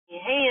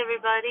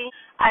everybody.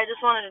 I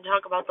just wanted to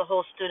talk about the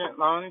whole student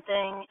loan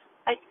thing.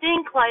 I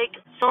think, like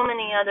so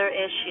many other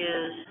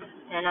issues,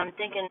 and I'm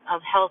thinking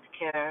of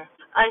healthcare,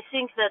 I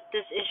think that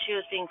this issue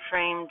is being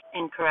framed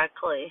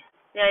incorrectly.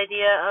 The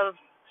idea of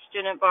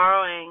student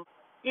borrowing,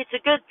 it's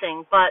a good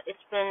thing, but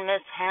it's been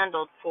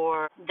mishandled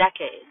for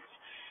decades.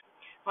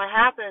 What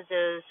happens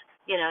is,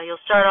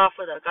 you'll start off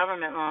with a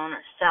government loan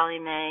or Sally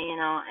Mae,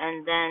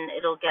 and then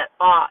it'll get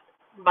bought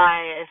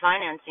by a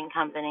financing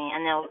company,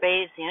 and they'll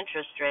raise the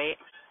interest rate.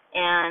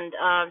 And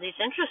these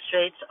interest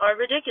rates are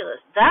ridiculous.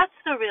 That's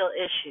the real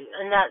issue,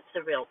 and that's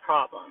the real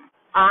problem.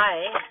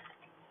 I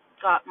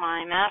got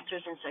my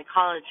master's in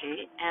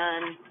psychology,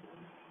 and,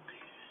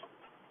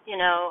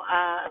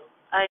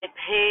 I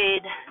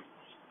paid,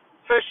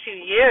 first few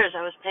years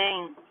I was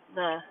paying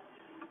the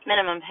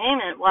minimum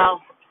payment.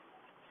 Well,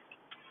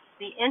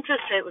 the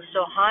interest rate was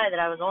so high that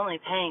I was only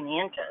paying the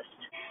interest.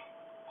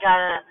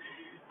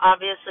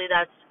 Obviously,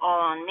 that's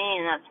all on me,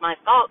 and that's my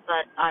fault,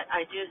 but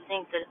I do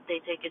think that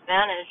they take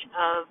advantage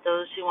of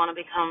those who want to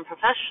become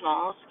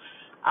professionals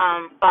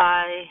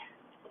by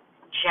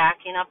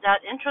jacking up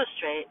that interest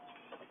rate.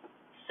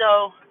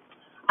 So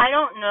I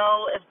don't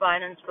know if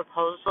Biden's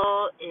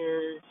proposal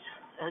is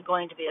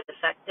going to be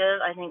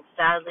effective. I think,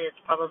 sadly,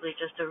 it's probably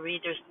just a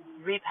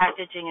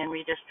repackaging and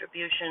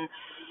redistribution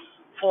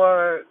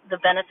for the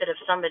benefit of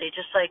somebody,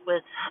 just like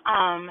with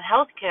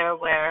healthcare,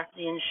 where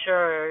the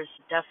insurers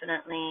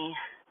definitely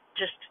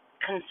just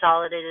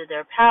consolidated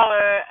their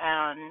power,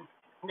 and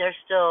they're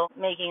still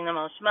making the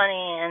most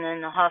money, and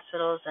then the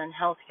hospitals and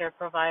healthcare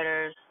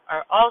providers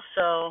are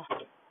also,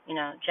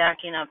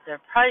 jacking up their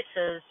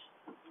prices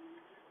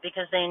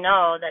because they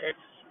know that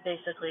it's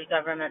basically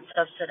government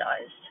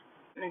subsidized.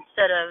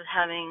 Instead of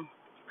having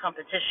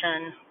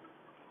competition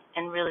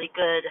and really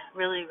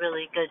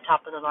good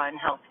top of the line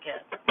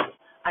healthcare.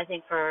 I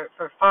think for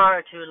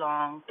far too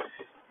long,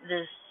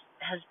 this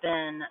has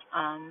been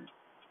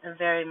a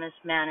very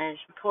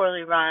mismanaged,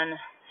 poorly run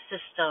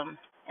system.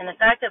 And the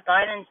fact that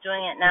Biden's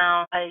doing it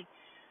now, I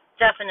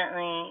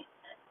definitely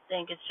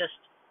think it's just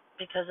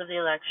because of the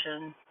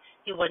election.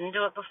 He wouldn't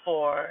do it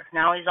before.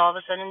 Now he's all of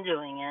a sudden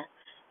doing it.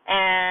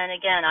 And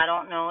again, I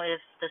don't know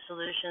if the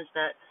solutions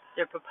that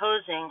they're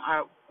proposing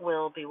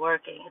will be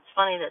working. It's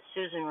funny that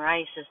Susan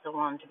Rice is the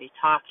one to be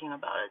talking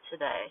about it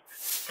today.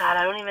 God,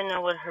 I don't even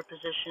know what her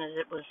position is.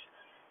 It was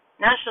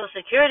National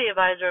Security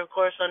Advisor, of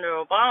course, under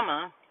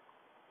Obama.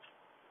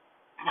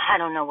 I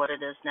don't know what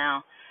it is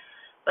now,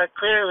 but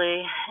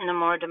clearly in a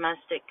more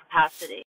domestic capacity.